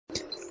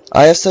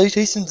I have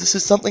salutations, this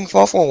is something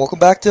Fawful, and welcome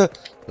back to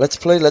Let's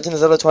Play Legend of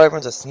Zelda Twilight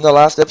Princess. In the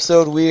last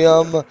episode, we,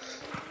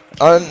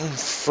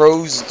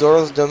 unfroze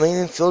Dora's domain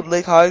and filled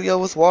Lake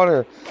Hylia with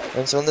water.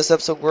 And so in this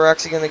episode, we're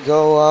actually gonna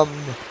go,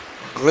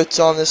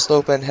 glitch on this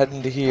slope and head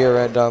into here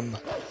and,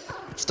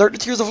 start the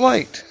Tears of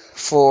Light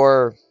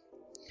for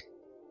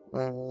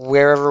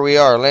wherever we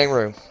are, Lang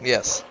Room,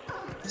 yes.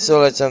 So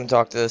let's,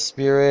 talk to the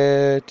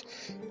spirit.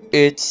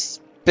 It's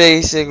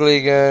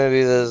basically gonna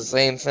be the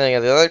same thing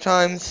as the other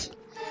times,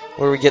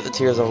 where we get the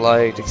Tears of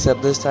Light,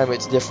 except this time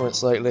it's different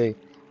slightly.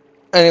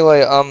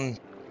 Anyway,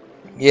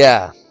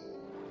 yeah.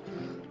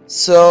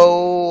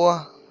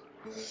 So,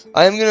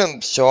 I'm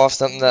gonna show off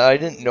something that I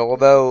didn't know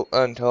about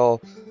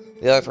until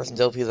the other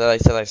person's LP that I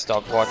said I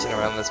stopped watching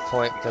around this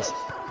point, because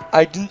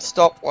I didn't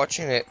stop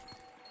watching it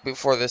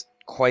before this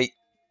quite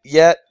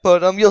yet,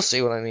 but, you'll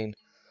see what I mean.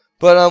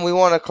 But, we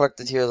want to collect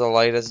the Tears of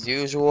Light as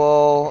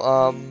usual.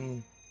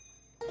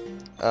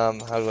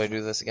 How do I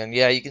do this again?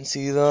 Yeah, you can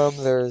see them.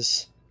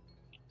 There's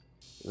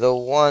the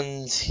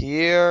ones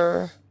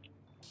here.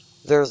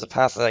 There's a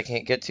path that I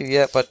can't get to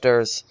yet, but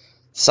there's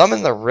some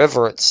in the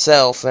river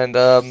itself, and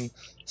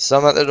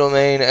some at the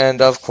domain,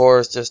 and of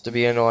course, just to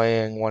be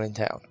annoying, one in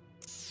town.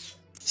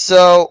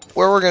 So,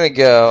 where we're gonna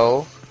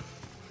go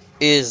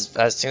is,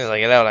 as soon as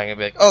I get out, I'm gonna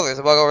be like, oh, there's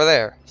a bug over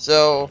there.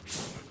 So,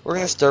 we're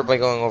gonna start by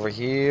going over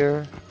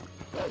here.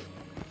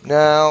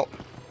 Now,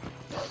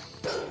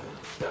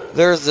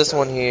 there's this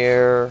one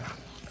here,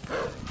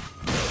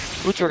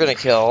 which we're gonna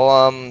kill,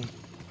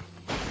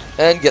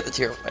 and get the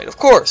Tear of Light, of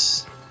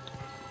course.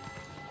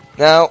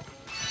 Now,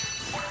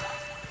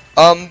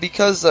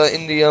 because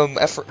in the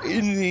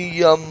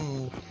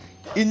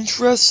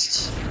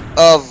interest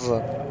of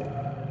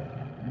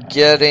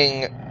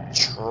getting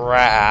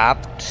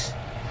trapped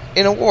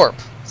in a warp,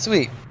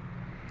 sweet,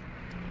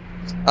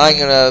 I'm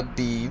gonna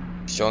be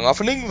showing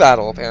off an ing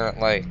battle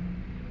apparently.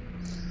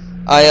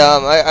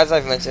 As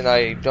I've mentioned,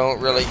 I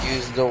don't really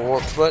use the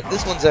warp, but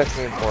this one's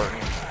actually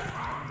important,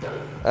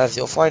 as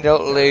you'll find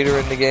out later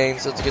in the game,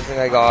 so it's a good thing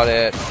I got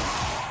it.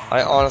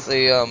 I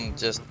honestly,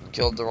 just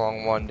killed the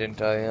wrong one,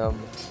 didn't I?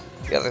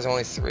 Yeah, there's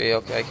only 3.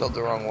 Okay, I killed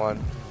the wrong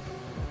one.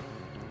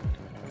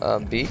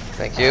 B,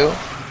 thank you.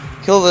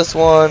 Kill this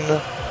one.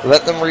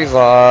 Let them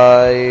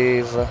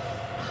revive.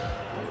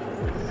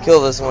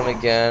 Kill this one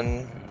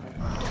again.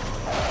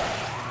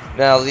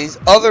 Now, these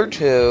other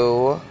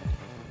 2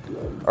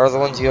 are the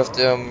ones you have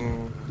to,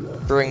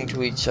 bring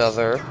to each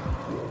other.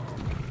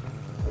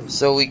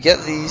 So we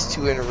get these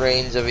 2 in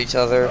range of each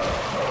other,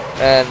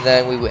 and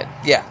then we win.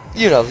 Yeah,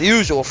 you know, the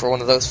usual for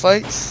one of those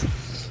fights.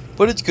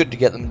 But it's good to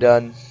get them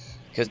done,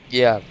 because,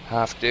 yeah,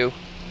 have to.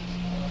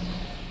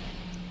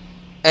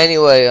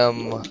 Anyway,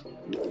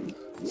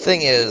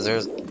 thing is,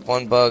 there's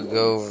one bug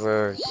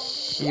over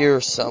here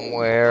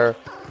somewhere,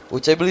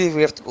 which I believe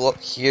we have to go up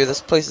here.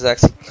 This place is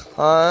actually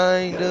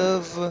kind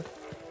of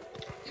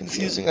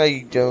confusing.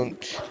 I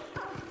don't,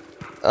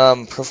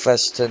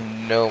 profess to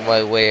know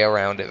my way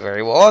around it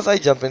very well. As I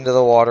jump into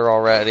the water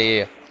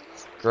already.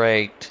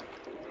 Great.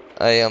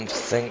 I,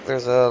 think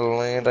there's a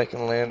land I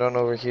can land on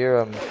over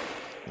here.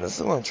 This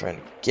is what I'm trying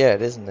to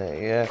get, isn't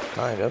it? Yeah,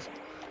 kind of.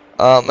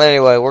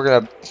 Anyway, we're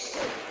gonna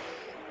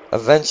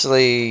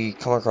eventually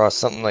come across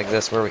something like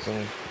this where we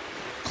can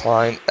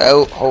climb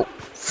out,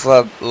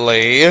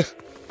 hopefully.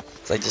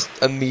 So I just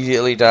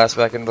immediately dash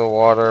back into the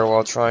water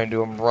while trying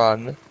to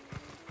run.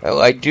 Now,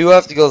 I do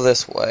have to go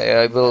this way,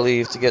 I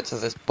believe, to get to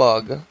this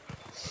bug.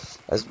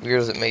 As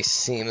weird as it may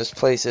seem, this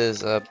place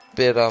is a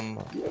bit,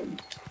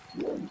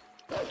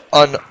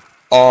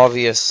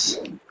 unobvious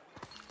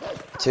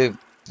to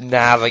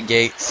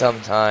navigate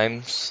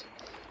sometimes.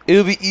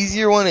 It'll be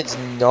easier when it's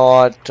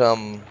not,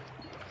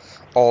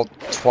 all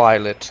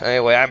Twilight.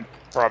 Anyway, I'm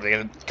probably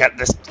gonna cut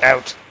this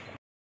out.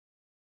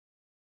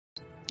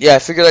 Yeah, I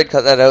figured I'd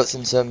cut that out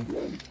since,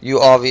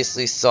 you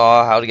obviously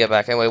saw how to get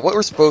back. Anyway, what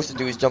we're supposed to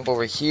do is jump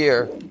over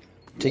here,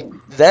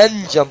 to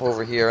then jump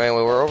over here.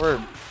 Anyway, we're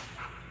over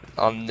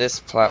on this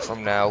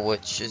platform now,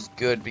 which is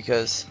good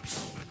because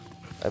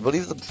I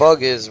believe the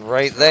bug is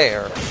right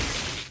there.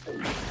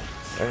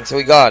 And so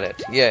we got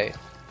it. Yay.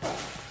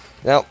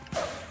 Now,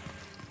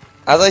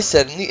 as I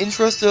said, in the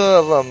interest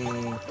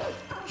of,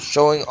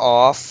 showing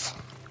off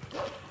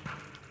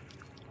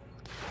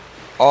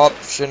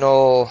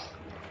optional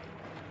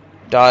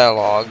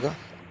dialogue,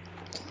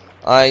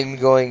 I'm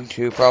going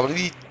to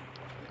probably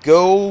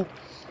go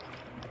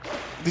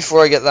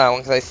before I get that one,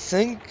 because I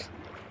think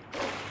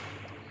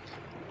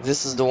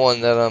this is the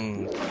one that,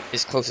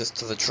 is closest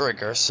to the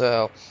trigger,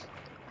 so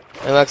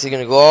I'm actually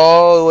going to go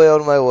all the way out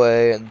of my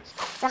way, and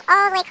so I'm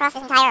all the way across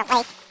this entire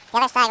lake, the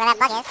other side where that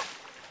bug is.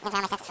 I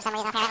found myself for some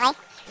reason, apparently.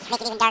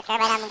 Make it even darker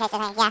right on the face of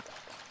the yeah.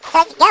 So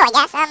let's go, I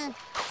guess.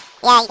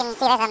 Yeah, you can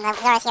see there's the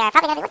doors here are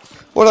probably gonna be.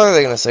 What are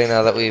they gonna say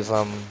now that we've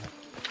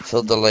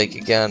filled the lake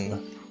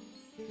again?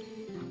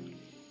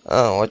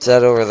 Oh, what's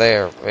that over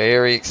there?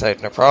 Very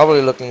exciting. They're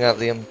probably looking at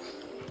the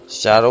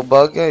shadow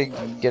bug,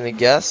 I'm gonna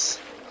guess,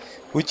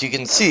 which you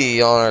can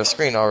see on our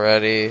screen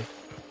already.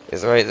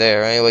 Is right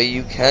there. Anyway,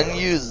 you can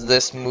use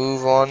this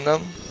move on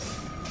them.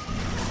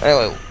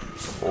 Anyway,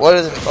 What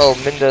is... Oh,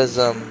 Minda's,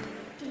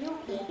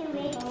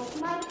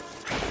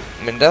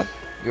 Minda?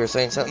 You were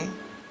saying something?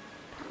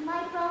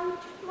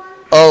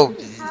 Oh,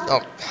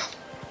 oh.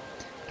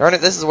 Darn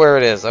it, this is where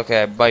it is.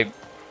 Okay, I might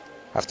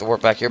have to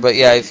warp back here. But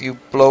yeah, if you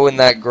blow in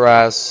that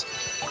grass,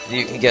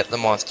 you can get the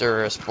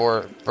monster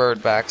spore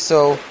bird back.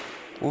 So,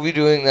 we'll be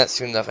doing that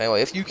soon enough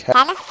anyway. If you can...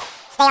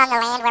 Stay on the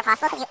land where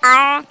possible, because you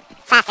are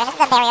faster. This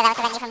is a barrier that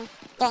would prevent you from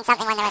doing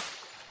something when there was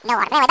no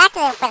water. But anyway, back to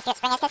where the Spirit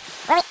Spring is, because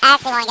where we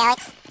actually want to go,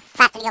 it's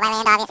faster to go by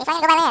land, obviously, so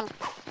I'm going to go by land.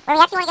 Where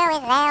we actually want to go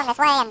is down this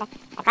way and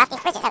across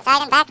these bridges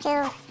outside and back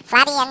to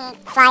Flabby and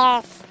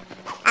Flyer's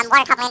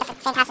water top land of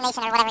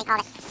Fantascination, or whatever you call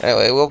it.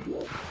 Anyway, we'll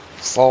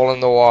fall in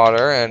the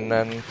water, and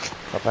then...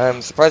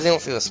 I'm surprised they don't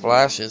see the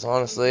splashes,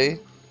 honestly.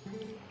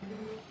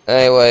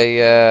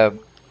 Anyway,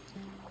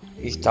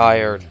 he's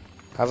tired.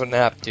 Have a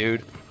nap,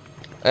 dude.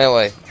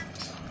 Anyway,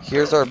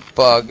 here's our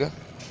bug.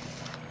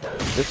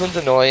 This one's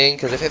annoying,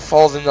 because if it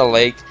falls in the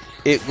lake,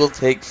 it will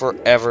take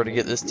forever to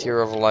get this tier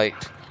of light.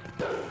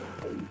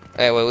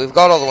 Anyway, we've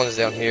got all the ones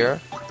down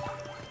here,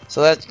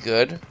 so that's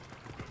good.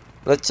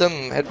 Let's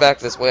head back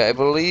this way. I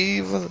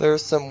believe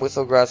there's some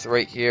whistlegrass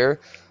right here,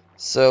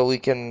 so we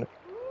can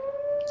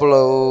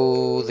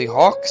blow the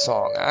hawk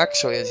song,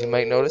 actually, as you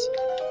might notice.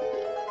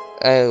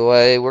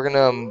 Anyway, we're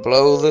gonna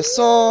blow the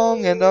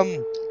song and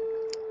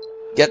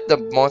get the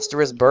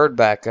monstrous bird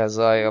back, as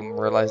I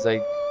realized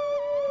I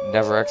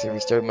never actually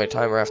restarted my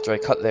timer after I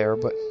cut there,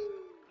 but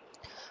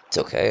it's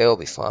okay, it'll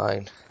be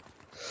fine.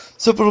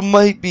 So it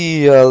might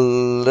be a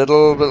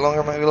little bit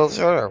longer, might be a little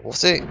shorter, we'll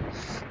see.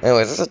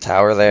 Anyway, there's a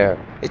tower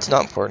there. It's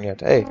not important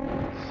yet. Hey,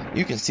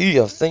 you can see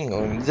a thing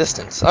in the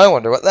distance. I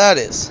wonder what that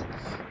is.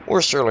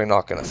 We're surely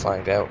not going to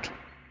find out.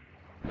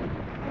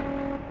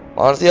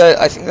 Honestly,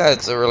 I think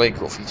that's a really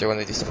cool feature when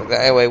they do stuff like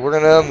that. Anyway, we're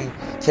going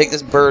to take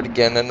this bird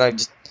again, and I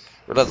just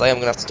realized I am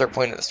going to have to start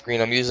pointing at the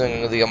screen. I'm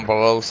using the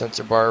below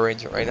sensor bar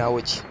arrangement right now,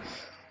 which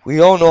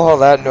we all know how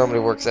that normally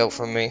works out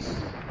for me.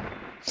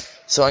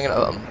 So I'm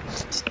going to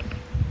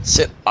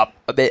sit up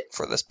a bit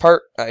for this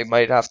part. I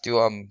might have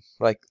to,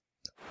 like,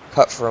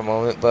 cut for a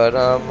moment, but,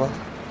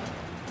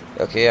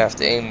 okay, I have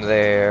to aim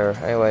there.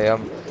 Anyway,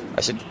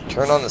 I should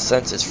turn on the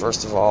senses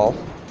first of all.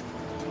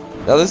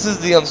 Now this is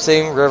the,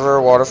 same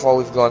river waterfall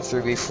we've gone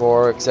through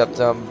before, except,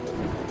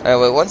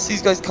 anyway, once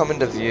these guys come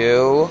into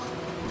view,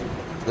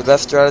 the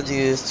best strategy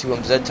is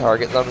to, Z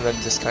target them and then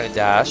just kind of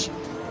dash,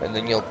 and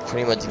then you'll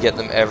pretty much get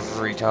them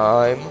every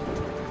time.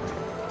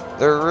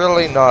 They're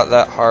really not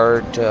that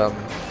hard to,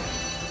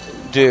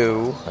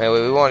 do.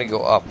 Anyway, we want to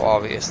go up,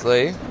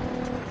 obviously.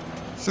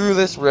 Through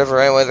this river.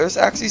 Anyway, there's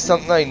actually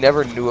something I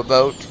never knew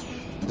about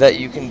that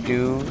you can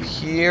do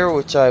here,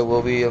 which I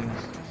will be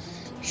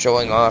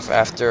showing off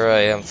after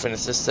I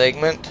finish this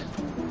segment.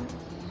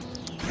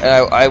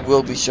 And I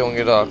will be showing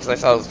it off because I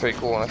thought it was pretty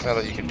cool when I found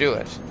out you could do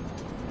it.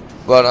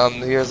 But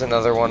here's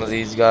another one of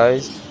these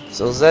guys.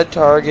 So Z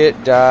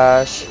target,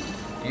 dash,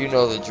 you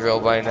know the drill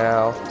by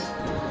now.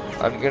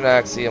 I'm gonna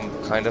actually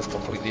kind of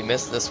completely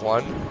miss this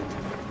one.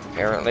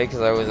 Apparently,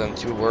 because I was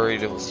too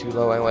worried it was too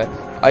low. Anyway,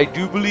 I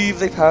do believe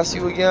they pass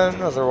you again,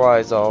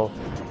 otherwise I'll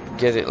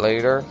get it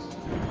later.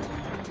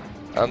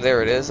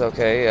 There it is.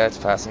 Okay, yeah, it's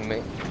passing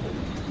me.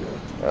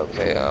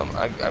 Okay,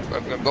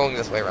 I'm going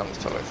this way around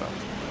this pillar, so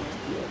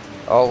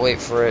I'll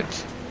wait for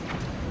it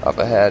up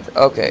ahead.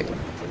 Okay,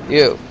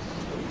 you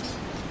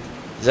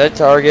Z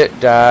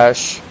target,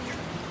 dash,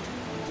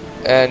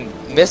 and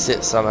miss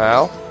it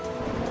somehow.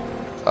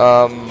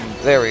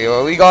 There we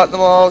go. We got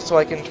them all, so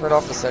I can turn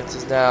off the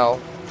senses now.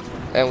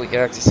 And we can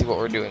actually see what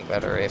we're doing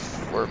better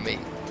if we're me.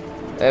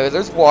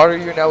 There's water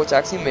here now, which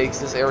actually makes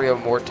this area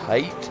more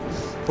tight.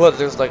 But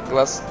there's like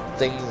less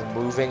things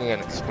moving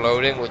and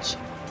exploding, which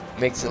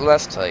makes it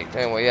less tight.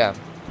 Anyway, yeah.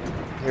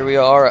 Here we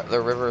are at the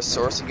river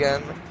source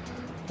again,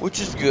 which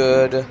is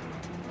good.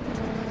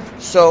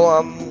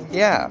 So,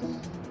 yeah.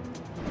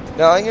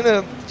 Now I'm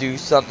gonna do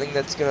something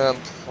that's gonna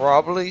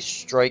probably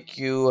strike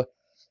you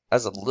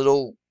as a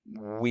little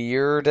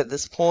weird at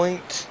this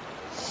point.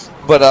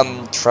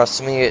 But,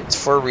 trust me, it's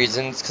for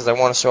reasons, because I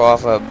want to show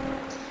off a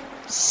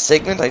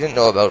segment I didn't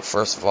know about,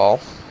 first of all.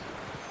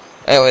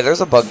 Anyway,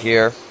 there's a bug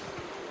here.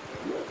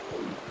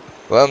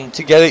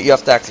 To get it, you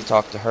have to actually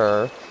talk to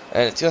her,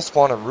 and it's going to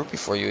spawn a rupee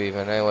for you,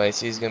 even. Anyway,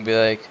 so he's going to be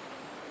like,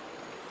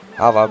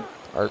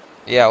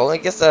 yeah, well, I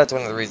guess that's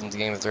one of the reasons the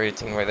game is rated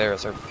teen right there,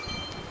 is her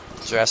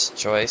dress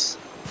choice.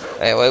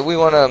 Anyway, we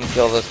want to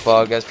kill this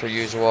bug, as per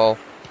usual,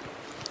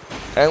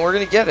 and we're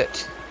going to get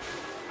it.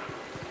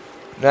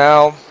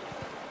 Now...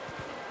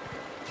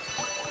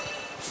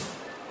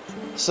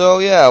 So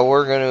yeah,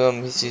 we're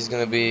gonna, she's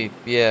gonna be,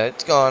 yeah,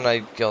 it's gone, I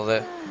killed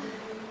it.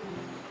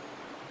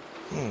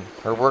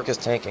 Her work is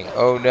tanking.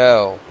 Oh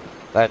no.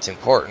 That's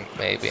important,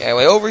 maybe.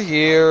 Anyway, over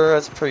here,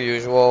 as per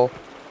usual.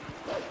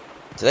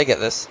 Did I get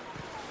this?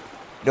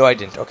 No, I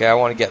didn't. Okay, I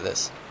want to get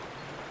this.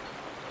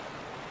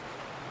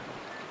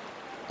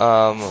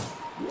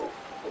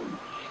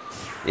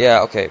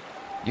 Yeah, okay.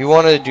 You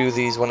want to do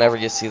these whenever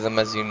you see them,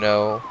 as you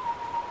know.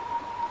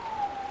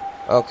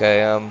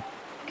 Okay,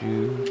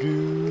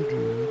 do.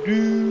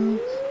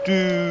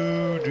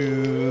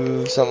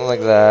 do, something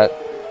like that.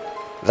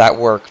 That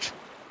worked.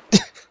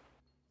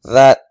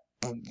 That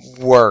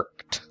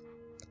worked.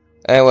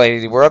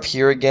 Anyway, we're up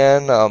here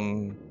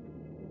again.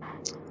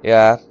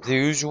 Yeah, the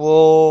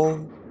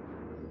usual.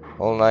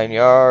 Whole 9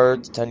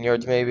 yards, 10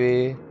 yards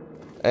maybe.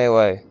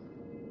 Anyway.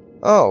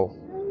 Oh.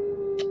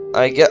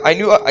 I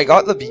knew I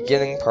got the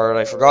beginning part.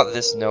 I forgot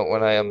this note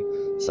when I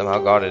somehow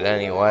got it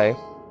anyway.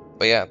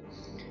 But yeah.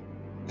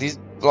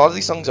 A lot of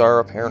these songs are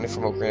apparently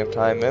from Ocarina of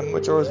Time and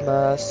Majora's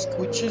Mask,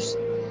 which is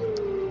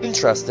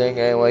interesting.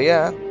 Anyway,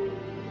 yeah.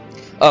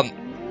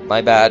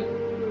 My bad.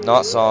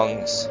 Not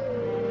songs.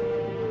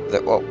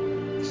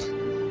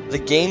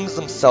 The games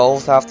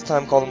themselves half the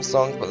time call them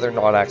songs, but they're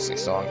not actually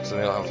songs, so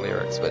they don't have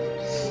lyrics. But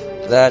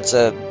that's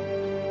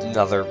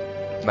another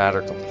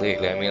matter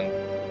completely. I mean,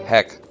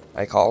 heck,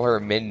 I call her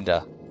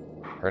Minda.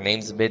 Her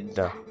name's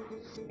Midna.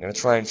 I'm gonna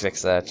try and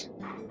fix that.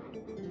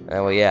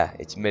 Anyway, yeah,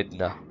 it's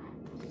Midna.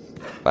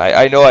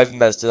 I know I've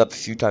messed it up a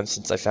few times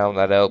since I found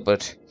that out,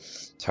 but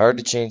it's hard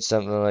to change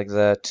something like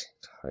that.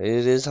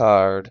 It is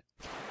hard.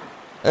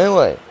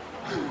 Anyway,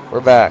 we're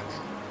back.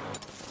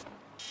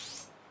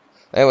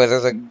 Anyway,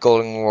 there's a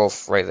golden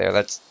wolf right there.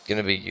 That's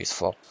gonna be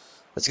useful.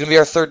 That's gonna be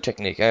our third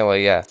technique.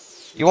 Anyway, yeah.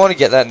 You want to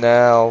get that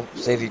now.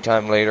 Save you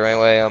time later.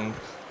 Anyway,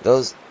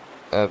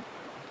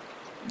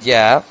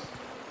 yeah.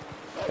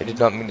 I did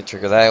not mean to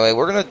trigger that. Anyway,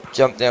 we're gonna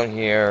jump down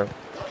here.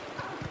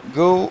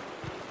 Go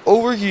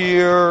over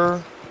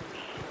here.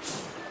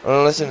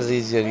 And listen to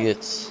these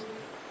idiots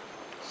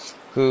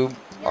who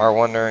are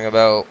wondering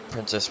about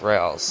Princess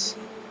Rails.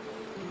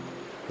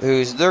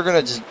 They're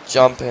gonna just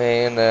jump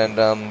in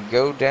and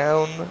go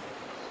down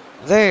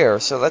there.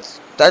 So that's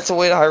the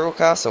way to Hyrule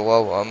Castle.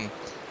 Well,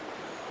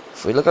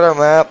 if we look at our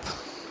map,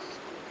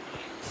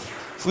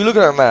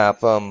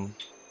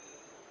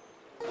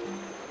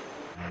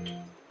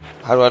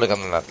 how do I look at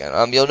my map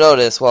again? You'll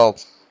notice, well,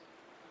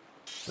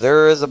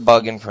 there is a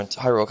bug in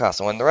Hyrule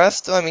Castle, and the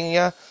rest, I mean,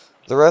 yeah,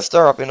 the rest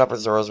are up in Upper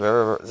Zora's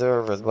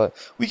Rivers, but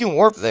we can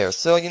warp there,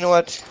 so you know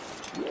what?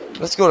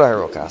 Let's go to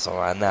Hyrule Castle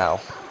right now.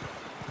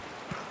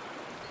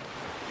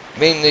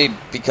 Mainly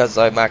because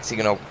I'm actually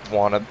going to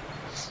want to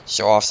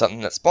show off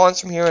something that spawns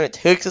from here, and it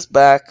takes us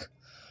back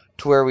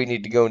to where we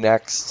need to go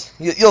next.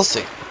 You'll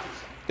see.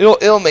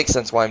 It'll make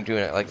sense why I'm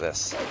doing it like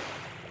this.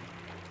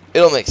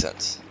 It'll make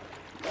sense.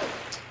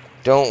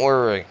 Don't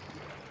worry.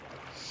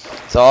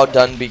 It's all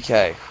done,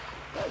 BK.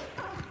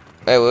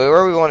 Anyway,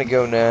 where we want to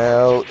go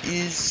now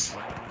is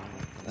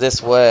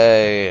this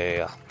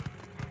way.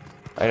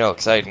 I know,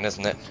 exciting,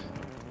 isn't it?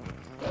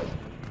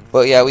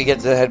 But yeah, we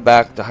get to head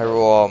back to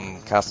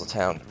Hyrule Castle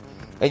Town.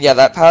 And yeah,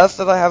 that path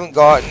that I haven't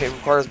gotten, it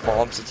requires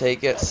bombs to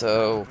take it,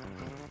 so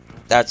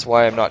that's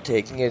why I'm not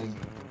taking it, in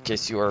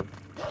case you are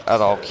at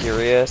all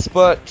curious.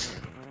 But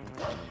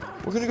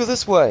we're gonna go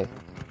this way.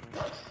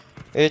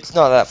 It's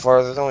not that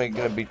far. There's only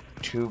gonna be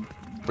 2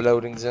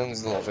 loading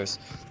zones. Well, there's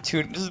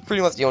 2. This is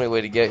pretty much the only way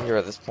to get here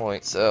at this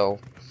point, so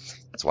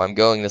that's why I'm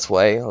going this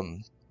way.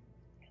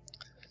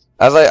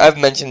 As I've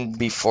mentioned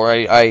before,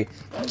 I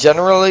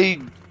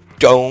generally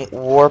don't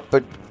warp,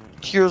 but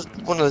here's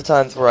one of the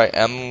times where I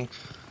am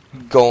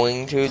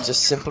going to,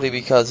 just simply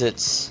because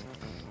it's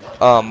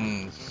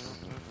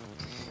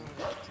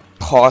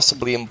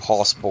possibly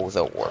impossible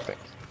without warping.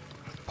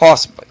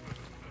 Possibly.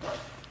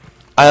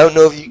 I don't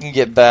know if you can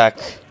get back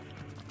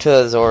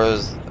to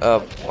Zora's.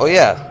 Oh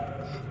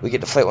yeah, we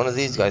get to fight one of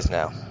these guys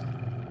now.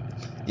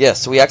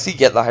 Yes, so we actually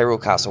get the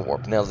Hyrule Castle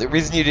warp. Now, the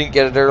reason you didn't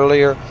get it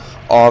earlier,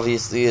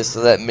 obviously, is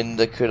so that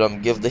Minda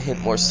could give the hint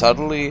more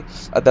subtly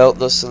about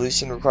the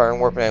solution requiring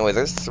warp. Anyway,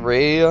 there's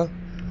 3.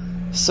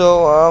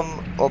 So,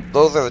 well,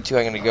 those are the 2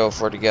 I'm gonna go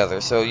for together.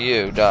 So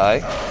you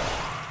die.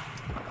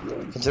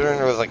 Considering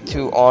there was like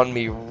 2 on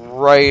me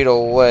right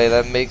away,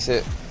 that makes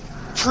it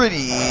pretty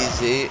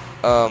easy.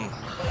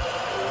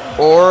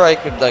 Or I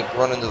could like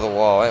run into the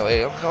wall. Anyway,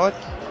 you know what?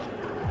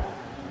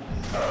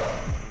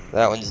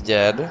 That one's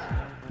dead.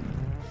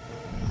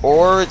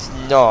 Or it's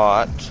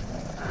not.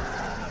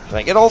 Can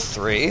I get all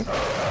 3?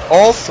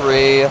 All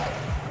 3.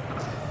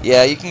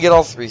 Yeah, you can get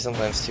all 3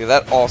 sometimes too.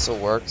 That also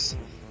works.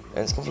 And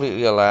it's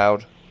completely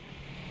allowed.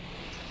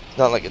 It's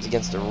not like it's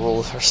against the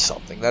rules or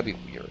something. That'd be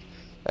weird.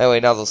 Anyway,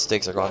 now those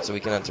stakes are gone, so we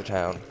can enter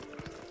town.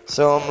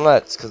 So,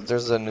 let's, because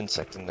there's an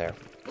insect in there.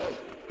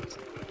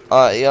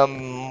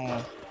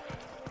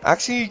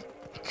 Actually,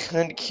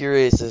 kind of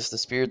curious if the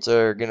spirits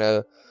are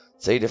gonna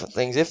say different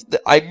things.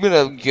 I'm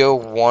gonna go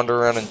wander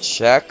around and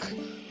check,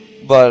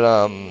 but,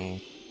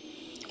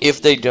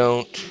 if they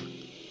don't,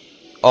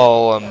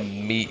 I'll,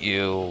 meet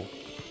you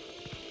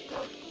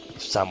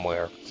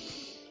somewhere.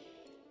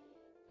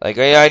 Like,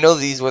 I know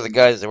these were the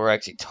guys that were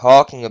actually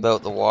talking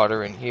about the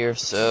water in here,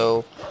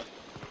 so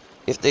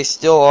if they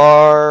still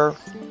are...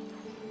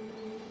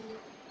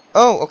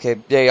 Oh, okay,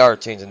 they are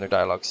changing their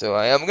dialogue, so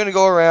I am gonna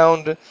go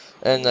around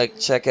and, like,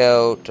 check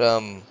out,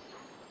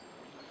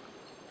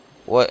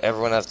 what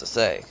everyone has to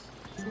say.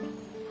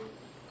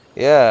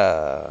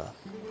 Yeah.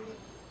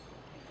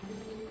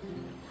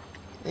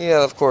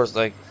 Yeah, of course,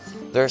 like,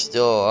 they're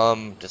still,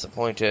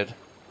 disappointed.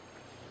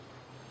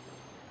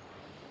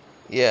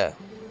 Yeah.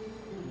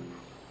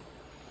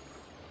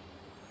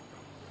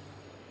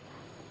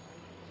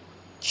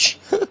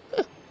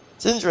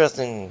 It's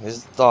interesting,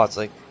 his thoughts,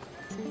 like,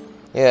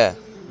 yeah.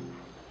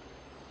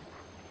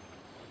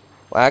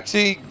 Well,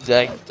 actually,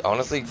 I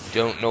honestly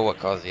don't know what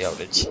caused the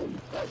outage.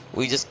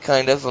 We just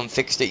kind of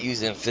fixed it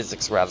using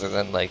physics rather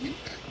than, like,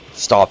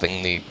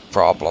 stopping the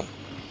problem.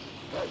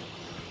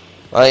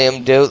 I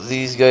doubt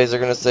these guys are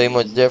gonna say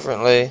much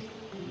differently.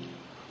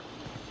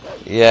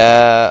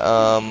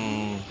 Yeah,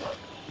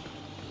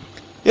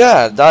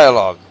 yeah,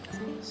 dialogue.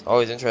 It's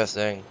always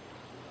interesting.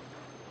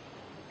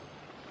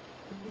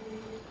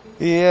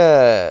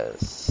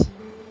 Yes.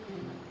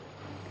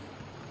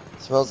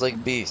 Smells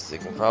like beast. They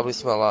can probably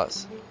smell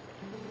us.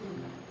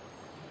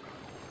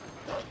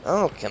 I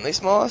don't know, can they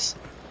smell us?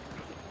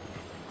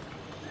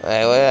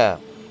 Hey, well, yeah.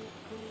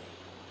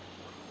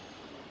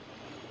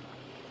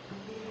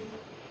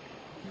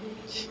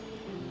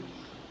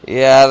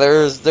 Yeah,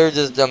 they're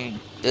just,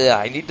 yeah,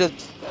 I need to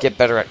get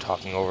better at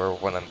talking over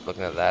when I'm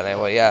looking at that.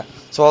 Anyway, yeah.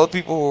 So all the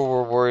people who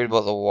were worried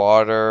about the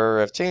water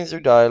have changed their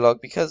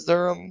dialogue because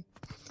they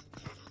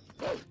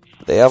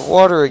have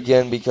water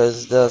again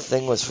because the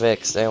thing was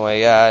fixed.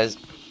 Anyway, yeah, as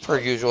per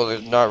usual,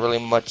 there's not really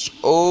much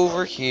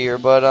over here,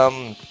 but,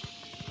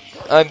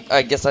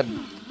 I guess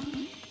I'm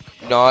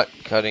not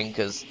cutting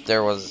because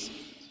there was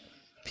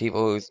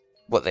people who,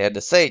 what they had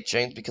to say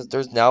changed because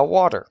there's now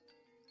water.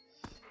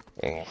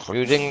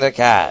 Including the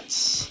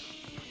cats.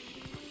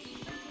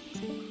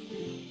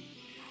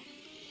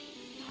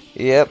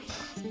 Yep.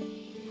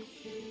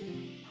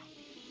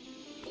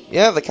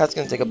 Yeah, the cat's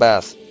gonna take a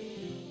bath.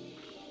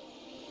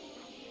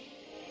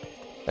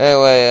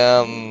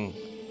 Anyway,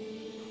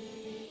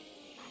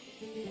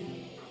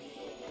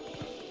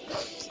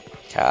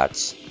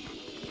 cats.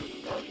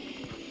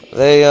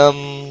 They,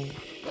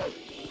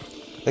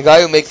 the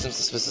guy who makes them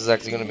suspicious is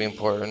actually gonna be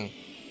important.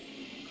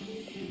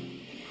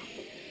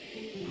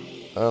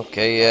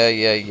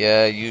 Okay,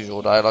 yeah,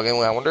 usual dialogue.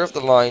 Anyway, I wonder if the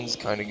line's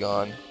kinda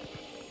gone.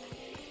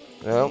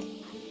 No?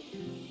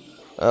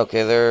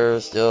 Okay,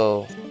 they're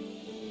still...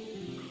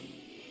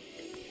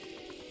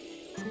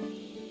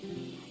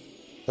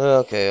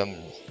 Okay,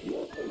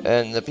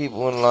 and the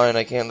people in line,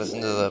 I can't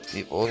listen to the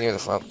people near the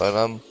front, but,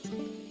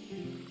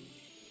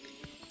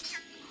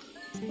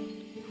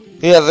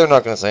 yeah, they're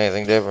not gonna say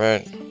anything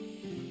different.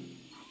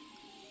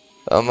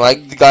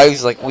 Like, the guy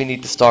who's like, we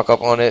need to stock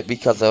up on it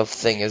because the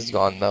thing is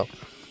gone, though.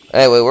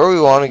 Anyway, where we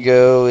want to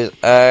go is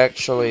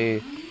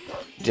actually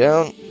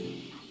down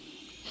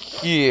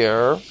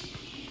here.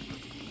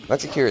 I'm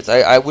actually curious.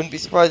 I wouldn't be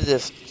surprised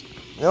if...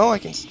 No, I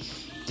can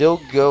still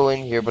go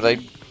in here, but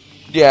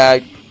yeah,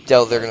 I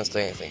doubt they're gonna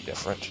say anything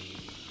different.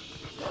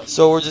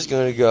 So we're just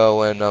gonna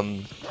go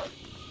and,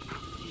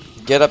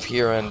 get up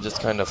here and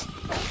just kind of...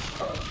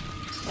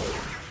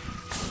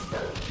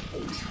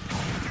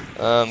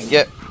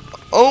 get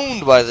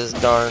owned by this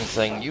darn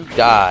thing. You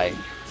die.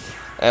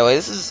 Anyway,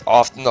 this is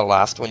often the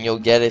last one you'll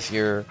get if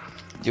you're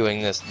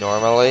doing this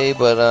normally,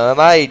 but,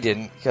 I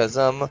didn't, because,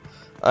 I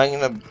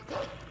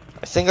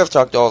think I've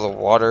talked to all the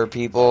water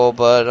people,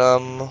 but,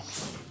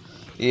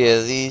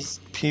 yeah,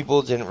 these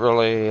people didn't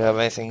really have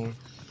anything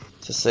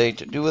to say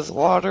to do with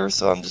water,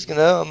 so I'm just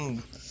gonna,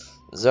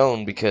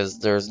 zone, because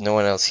there's no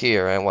one else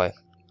here, anyway.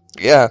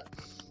 Yeah.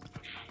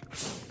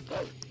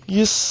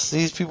 Yes,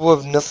 these people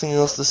have nothing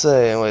else to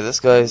say. Anyway, this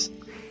guy's...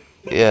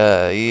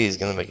 Yeah, he's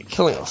gonna make a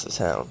killing off the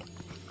town.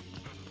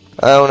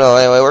 I don't know.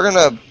 Anyway, we're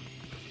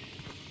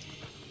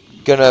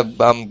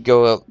gonna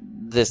go up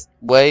this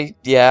way.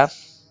 Yeah.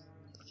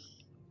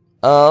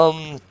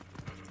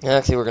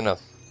 Actually, we're gonna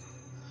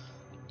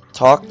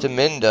talk to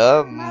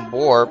Minda.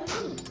 Warp.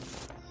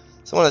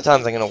 Some of the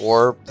times I'm gonna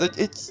warp.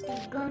 It's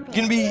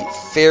gonna be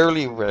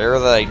fairly rare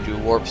that I do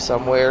warp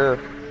somewhere.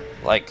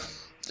 Like,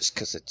 just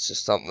because it's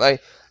just something I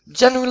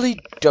generally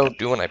don't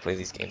do when I play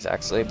these games,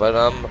 actually. But,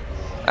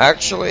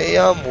 actually,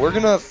 we're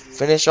gonna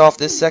finish off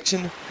this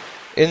section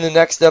in the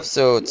next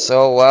episode.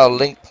 So, while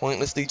Link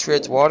pointlessly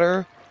treads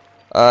water,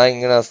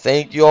 I'm gonna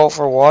thank you all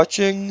for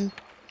watching.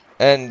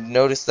 And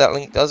notice that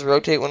Link does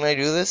rotate when I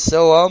do this.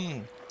 So,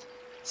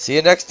 see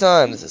you next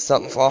time. This is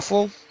Something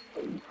Fawful.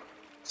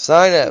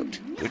 Sign out.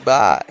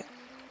 Goodbye.